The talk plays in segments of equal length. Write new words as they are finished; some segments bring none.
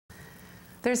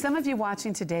There's some of you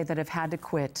watching today that have had to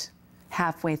quit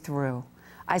halfway through.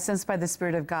 I sense by the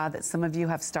Spirit of God that some of you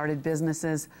have started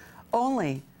businesses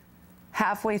only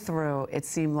halfway through. It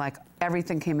seemed like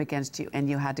everything came against you and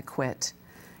you had to quit.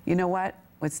 You know what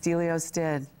Stylianos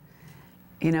did?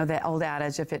 You know, the old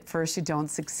adage, if at first you don't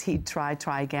succeed,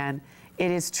 try again.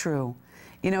 It is true.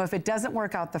 You know, if it doesn't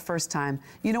work out the first time,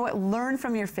 you know what? Learn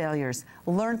from your failures.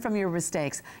 Learn from your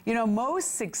mistakes. You know,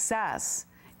 most success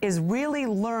is really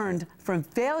learned from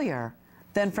failure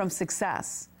than from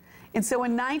success. And so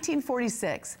in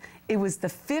 1946, it was the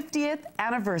 50th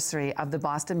anniversary of the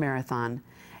Boston Marathon,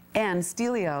 and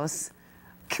Stylianos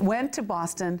went to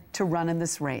Boston to run in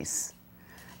this race.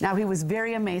 Now, he was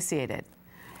very emaciated.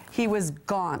 He was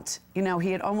gaunt. You know,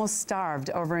 he had almost starved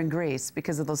over in Greece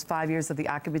because of those 5 years of the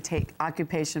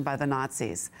occupation by the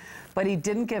Nazis. But he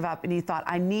didn't give up, and he thought,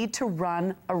 I need to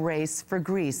run a race for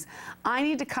Greece. I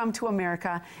need to come to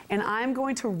America, and I'm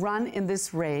going to run in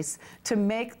this race to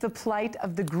make the plight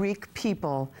of the Greek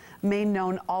people made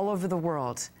known all over the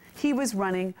world. He was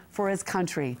running for his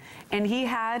country, and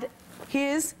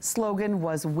his slogan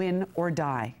was win or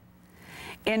die.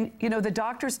 And, you know, the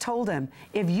doctors told him,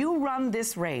 if you run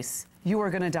this race, you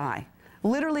are going to die.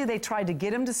 Literally, they tried to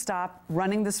get him to stop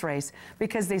running this race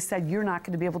because they said, you're not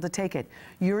going to be able to take it.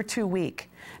 You're too weak.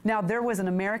 Now, there was an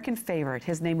American favorite.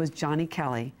 His name was Johnny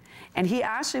Kelly. And he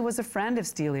actually was a friend of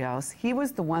Stylianos. He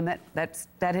was the one that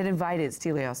had invited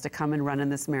Stylianos to come and run in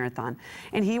this marathon.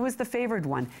 And he was the favored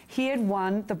one. He had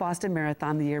won the Boston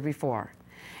Marathon the year before.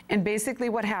 And basically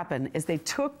what happened is they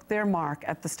took their mark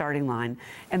at the starting line,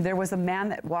 and there was a man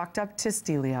that walked up to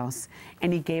Stylianos,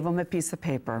 and he gave him a piece of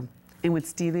paper. And when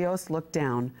Stylianos looked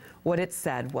down, what it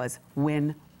said was,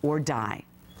 win or die.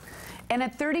 And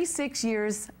at 36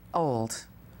 years old,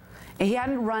 and he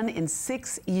hadn't run in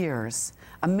 6 years,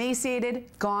 emaciated,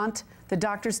 gaunt, the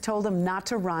doctors told him not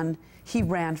to run. He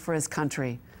ran for his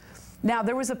country. Now,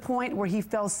 there was a point where he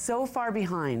fell so far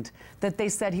behind that they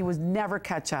said he would never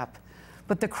catch up.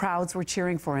 But the crowds were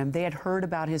cheering for him. They had heard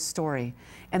about his story,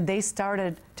 and they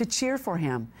started to cheer for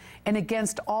him. And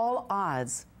against all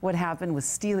odds, what happened was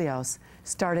Stylianos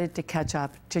started to catch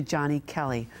up to Johnny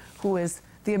Kelly, who is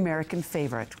the American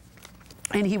favorite.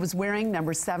 And he was wearing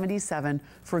number 77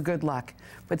 for good luck.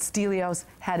 But Stylianos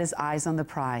had his eyes on the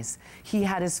prize. He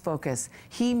had his focus.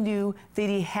 He knew that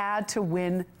he had to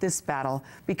win this battle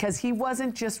because he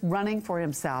wasn't just running for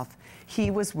himself.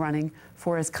 He was running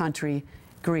for his country,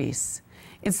 Greece.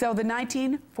 And so the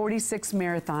 1946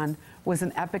 marathon was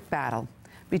an epic battle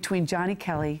between Johnny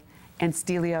Kelly and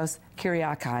Stylianos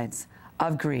Kyriakides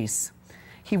of Greece.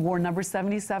 He wore number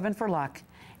 77 for luck,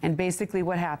 and basically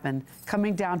what happened,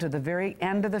 coming down to the very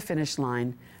end of the finish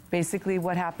line, basically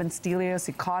what happened, Stylianos,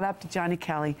 he caught up to Johnny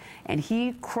Kelly, and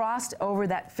he crossed over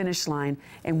that finish line,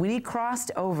 and when he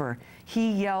crossed over,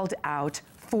 he yelled out,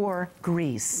 for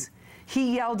Greece.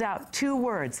 He yelled out 2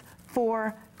 words,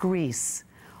 for Greece.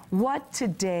 What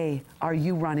today are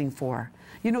you running for?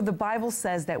 You know, the Bible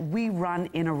says that we run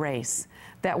in a race,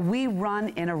 and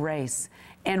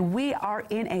we are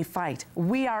in a fight.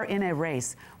 We are in a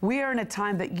race. We are in a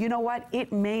time that, you know what,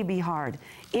 it may be hard.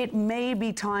 It may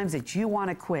be times that you want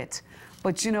to quit.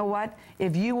 But you know what,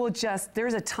 if you will just,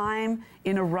 there's a time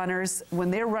in a runner's,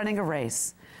 when they're running a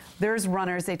race, there's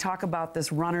runners, they talk about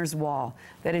this runner's wall,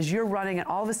 that as you're running and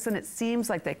all of a sudden it seems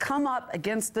like they come up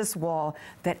against this wall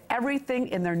that everything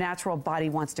in their natural body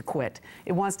wants to quit.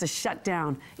 It wants to shut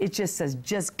down. It just says,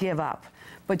 just give up.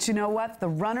 But you know what? The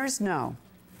runners know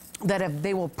that if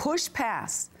they will push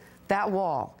past that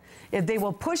wall, if they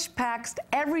will push past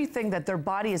everything that their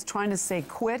body is trying to say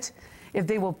quit, if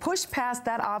they will push past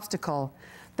that obstacle,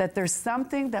 that there's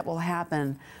something that will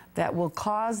happen that will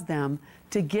cause them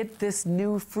to get this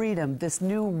new freedom, this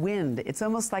new wind. It's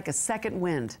almost like a second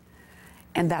wind.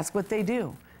 And that's what they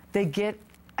do. They get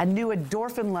a new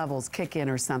endorphin levels kick in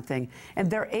or something,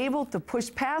 and they're able to push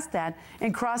past that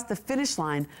and cross the finish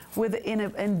line with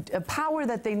a power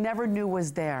that they never knew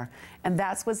was there. And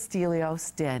that's what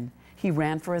Stylianos did. He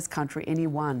ran for his country and he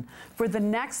won. For the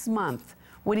next month,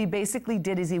 what he basically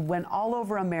did is he went all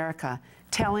over America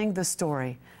telling the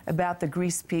story about the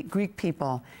Greek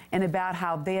people and about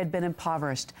how they had been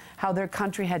impoverished, how their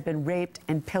country had been raped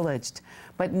and pillaged.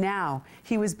 But now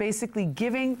he was basically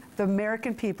giving the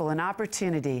American people an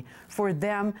opportunity for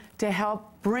them to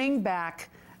help bring back,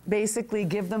 basically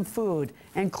give them food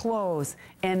and clothes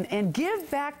and give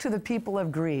back to the people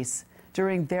of Greece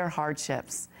during their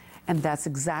hardships. And that's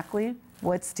exactly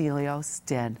what Stylianos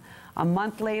did. A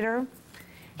month later,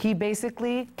 he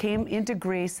basically came into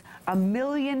Greece. 1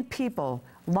 million people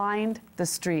lined the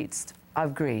streets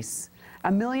of Greece.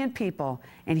 1 million people,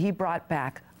 and he brought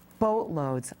back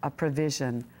boatloads of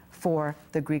provision for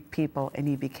the Greek people, and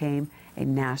he became a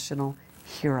national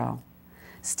hero.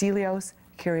 Stylianos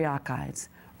Kyriakides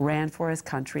ran for his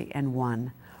country and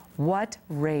won. What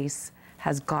race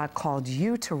has God called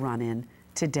you to run in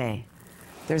today?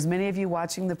 There's many of you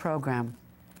watching the program.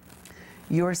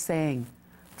 You're saying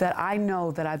that I know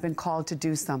that I've been called to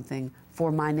do something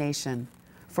for my nation,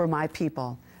 for my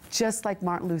people, just like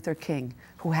Martin Luther King,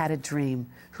 who had a dream,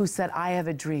 who said, I have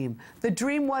a dream. The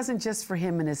dream wasn't just for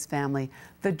him and his family.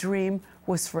 The dream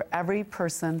was for every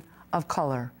person of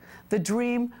color. The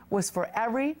dream was for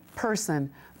every person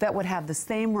that would have the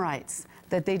same rights,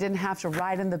 that they didn't have to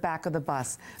ride in the back of the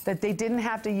bus, that they didn't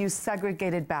have to use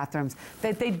segregated bathrooms,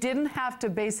 that they didn't have to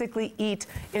basically eat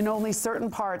in only certain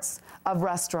parts of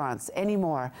restaurants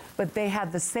anymore, but they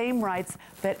had the same rights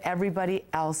that everybody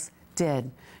else did.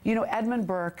 You know, Edmund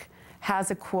Burke has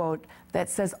a quote that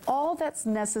says, all that's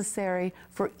necessary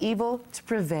for evil to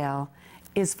prevail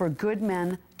is for good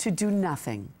men to do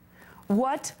nothing.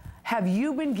 What have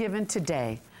you been given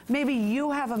today? Maybe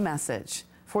you have a message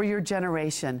for your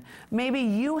generation. Maybe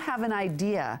you have an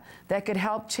idea that could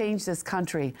help change this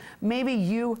country. Maybe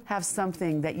you have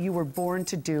something that you were born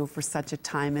to do for such a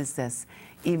time as this,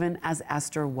 even as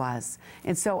Esther was.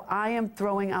 And so I am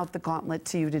throwing out the gauntlet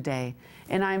to you today,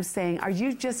 and I'm saying, are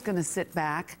you just going to sit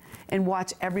back and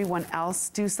watch everyone else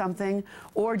do something?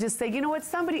 Or just say, you know what,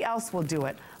 somebody else will do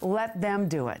it. Let them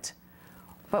do it.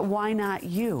 But why not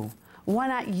you? Why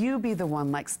not you be the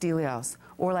one like Stylianos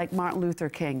or like Martin Luther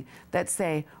King that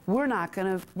say, we're not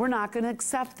gonna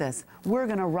accept this. We're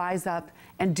gonna rise up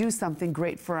and do something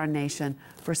great for our nation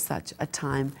for such a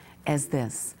time as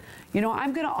this. You know,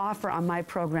 I'm gonna offer on my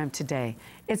program today,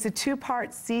 it's a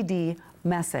 2-part CD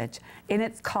message, and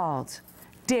it's called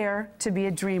Dare to Be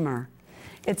a Dreamer.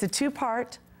 It's a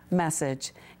 2-part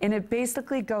message, and it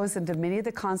basically goes into many of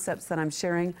the concepts that I'm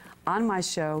sharing on my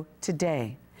show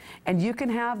today. And you can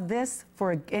have this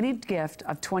for any gift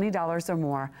of $20 or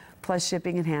more, plus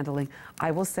shipping and handling.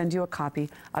 I will send you a copy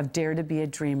of Dare to Be a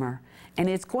Dreamer. And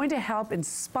it's going to help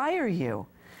inspire you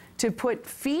to put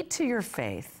feet to your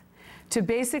faith, to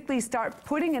basically start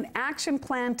putting an action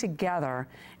plan together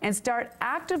and start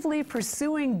actively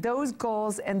pursuing those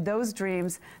goals and those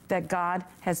dreams that God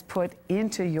has put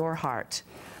into your heart.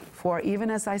 For even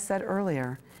as I said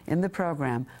earlier in the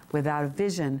program, without a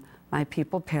vision, my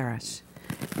people perish.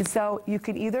 And so you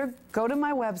can either go to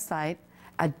my website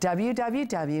at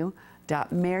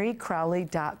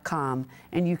www.mericrouley.com,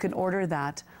 and you can order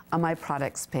that on my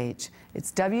products page.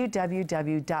 It's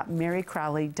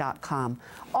www.mericrouley.com.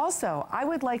 Also, I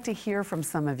would like to hear from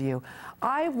some of you.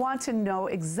 I want to know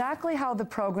exactly how the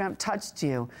program touched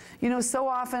you. You know, so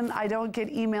often I don't get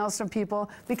emails from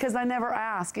people because I never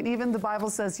ask. And even the Bible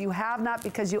says you have not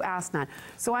because you ask not.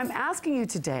 So I'm asking you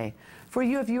today, for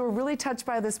you, if you were really touched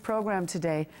by this program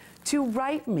today, to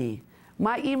write me.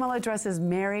 My email address is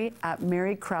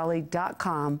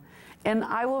mary@mericrouley.com, and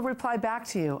I will reply back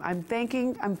to you. I'm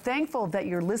thankful that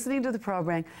you're listening to the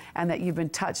program and that you've been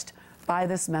touched by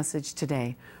this message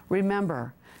today.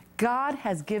 Remember, God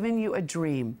has given you a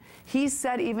dream. He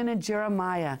said even in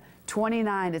Jeremiah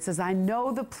 29, it says, I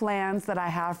know the plans that I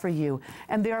have for you,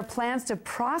 and they are plans to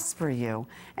prosper you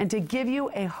and to give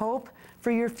you a hope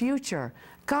for your future.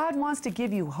 God wants to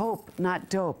give you hope, not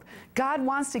dope. God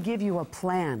wants to give you a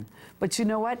plan. But you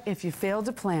know what? If you fail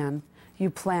to plan, you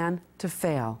plan to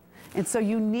fail. And so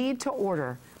you need to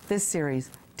order this series,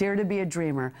 Dare to Be a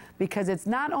Dreamer, because it's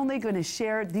not only going to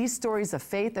share these stories of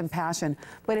faith and passion,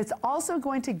 but it's also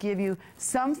going to give you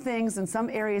some things and some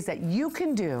areas that you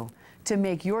can do to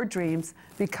make your dreams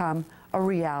become a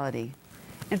reality.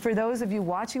 And for those of you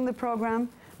watching the program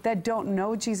that don't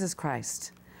know Jesus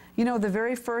Christ, you know, the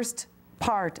very first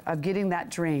part of getting that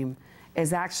dream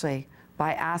is actually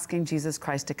by asking Jesus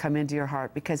Christ to come into your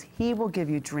heart, because He will give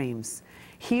you dreams.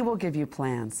 He will give you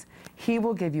plans. He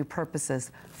will give you purposes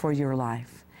for your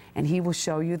life. And He will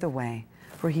show you the way,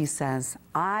 for He says,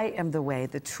 I am the way,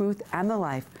 the truth, and the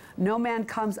life. No man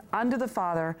comes unto the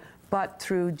Father but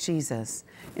through Jesus.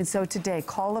 And so today,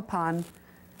 call upon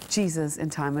Jesus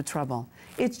in time of trouble.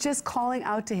 It's just calling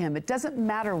out to Him. It doesn't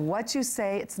matter what you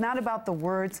say. It's not about the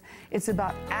words. It's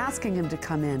about asking Him to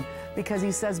come in, because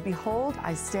He says, behold,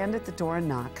 I stand at the door and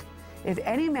knock. If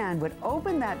any man would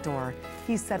open that door,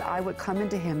 He said, I would come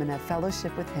into him and have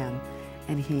fellowship with him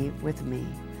and he with me.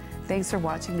 Thanks for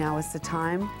watching. Now is the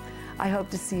time. I hope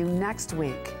to see you next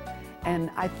week.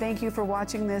 And I thank you for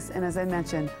watching this. And as I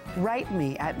mentioned, write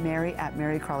me at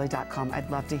mary@mericrouley.com. I'd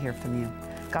love to hear from you.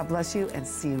 God bless you, and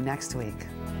see you next week.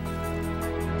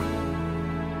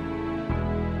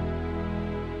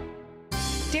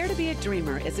 Dare to Be Be a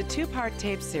Dreamer is a two-part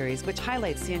tape series which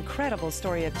highlights the incredible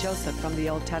story of Joseph from the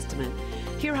Old Testament.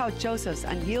 Hear how Joseph's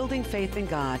unyielding faith in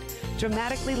God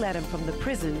dramatically led him from the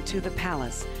prison to the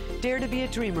palace. Dare to Be a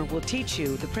Dreamer will teach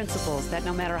you the principles that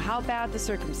no matter how bad the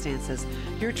circumstances,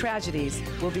 your tragedies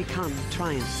will become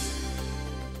triumphs.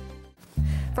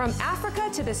 From Africa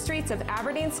to the streets of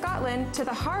Aberdeen, Scotland, to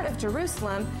the heart of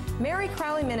Jerusalem, Meri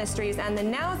Crouley Ministries and the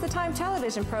Now is the Time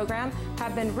television program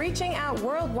have been reaching out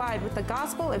worldwide with the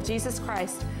gospel of Jesus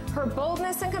Christ. Her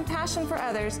boldness and compassion for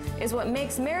others is what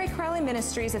makes Meri Crouley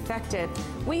Ministries effective.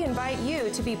 We invite you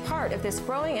to be part of this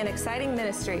growing and exciting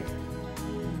ministry.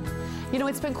 You know,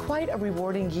 it's been quite a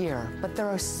rewarding year, but there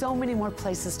are so many more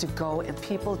places to go and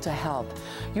people to help.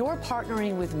 Your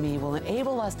partnering with me will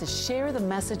enable us to share the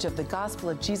message of the gospel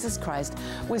of Jesus Christ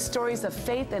with stories of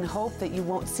faith and hope that you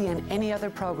won't see in any other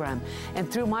program. And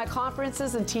through my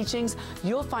conferences and teachings,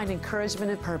 you'll find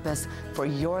encouragement and purpose for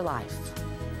your life.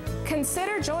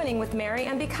 Consider joining with Meri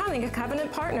and becoming a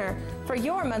covenant partner. For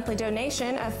your monthly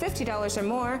donation of $50 or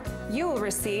more, you will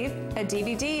receive a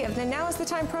DVD of the Now is the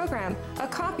Time program, a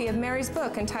copy of Meri's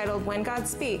book entitled When God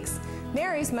Speaks,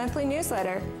 Meri's monthly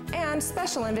newsletter, and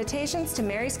special invitations to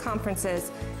Meri's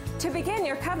conferences. To begin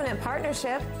your covenant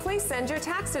partnership, please send your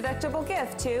tax-deductible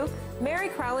gift to Meri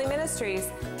Crouley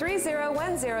Ministries,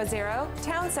 30100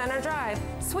 Town Center Drive,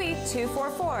 Suite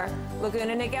 244,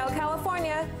 Laguna Niguel,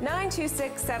 California,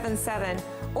 92677.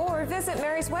 Or visit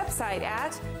Meri's website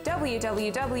at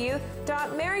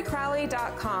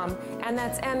www.mericrouley.com, and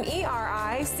that's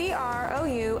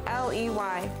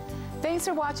MERICROULEY. Thanks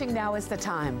for watching Now is the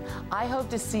Time. I hope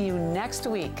to see you next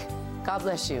week. God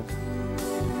bless you.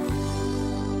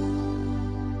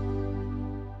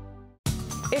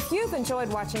 If you've enjoyed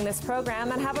watching this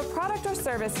program and have a product or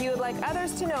service you would like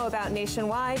others to know about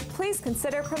nationwide, please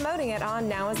consider promoting it on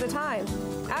Now is the Time.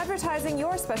 Advertising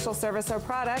your special service or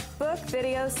product, book,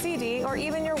 video, CD, or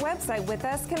even your website with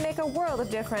us can make a world of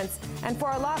difference, and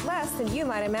for a lot less than you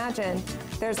might imagine.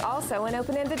 There's also an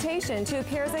open invitation to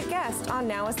appear as a guest on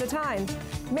Now is the Time.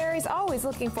 Meri's always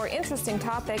looking for interesting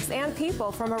topics and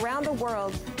people from around the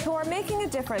world who are making a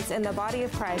difference in the body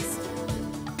of Christ.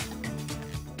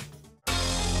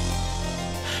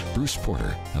 Bruce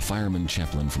Porter, a fireman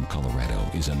chaplain from Colorado,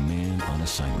 is a man on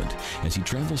assignment as he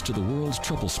travels to the world's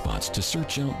trouble spots to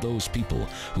search out those people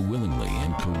who willingly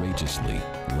and courageously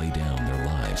lay down their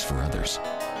lives for others.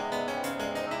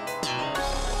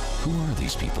 Who are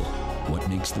these people? What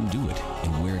makes them do it?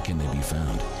 And where can they be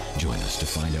found? Join us to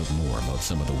find out more about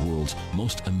some of the world's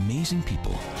most amazing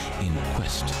people in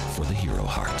quest for the hero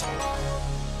heart.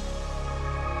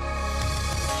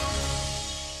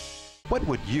 What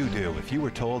would you do if you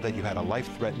were told that you had a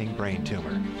life-threatening brain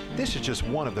tumor? This is just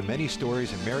one of the many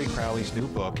stories in Meri Crouley's new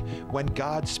book, When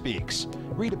God Speaks.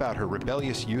 Read about her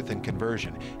rebellious youth and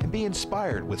conversion, and be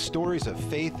inspired with stories of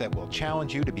faith that will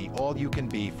challenge you to be all you can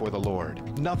be for the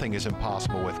Lord. Nothing is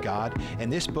impossible with God,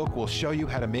 and this book will show you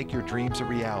how to make your dreams a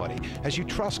reality as you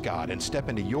trust God and step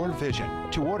into your vision.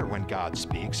 To order When God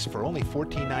Speaks for only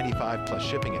 $14.95 plus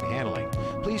shipping and handling,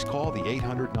 please call the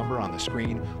 800 number on the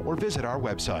screen or visit our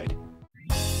website.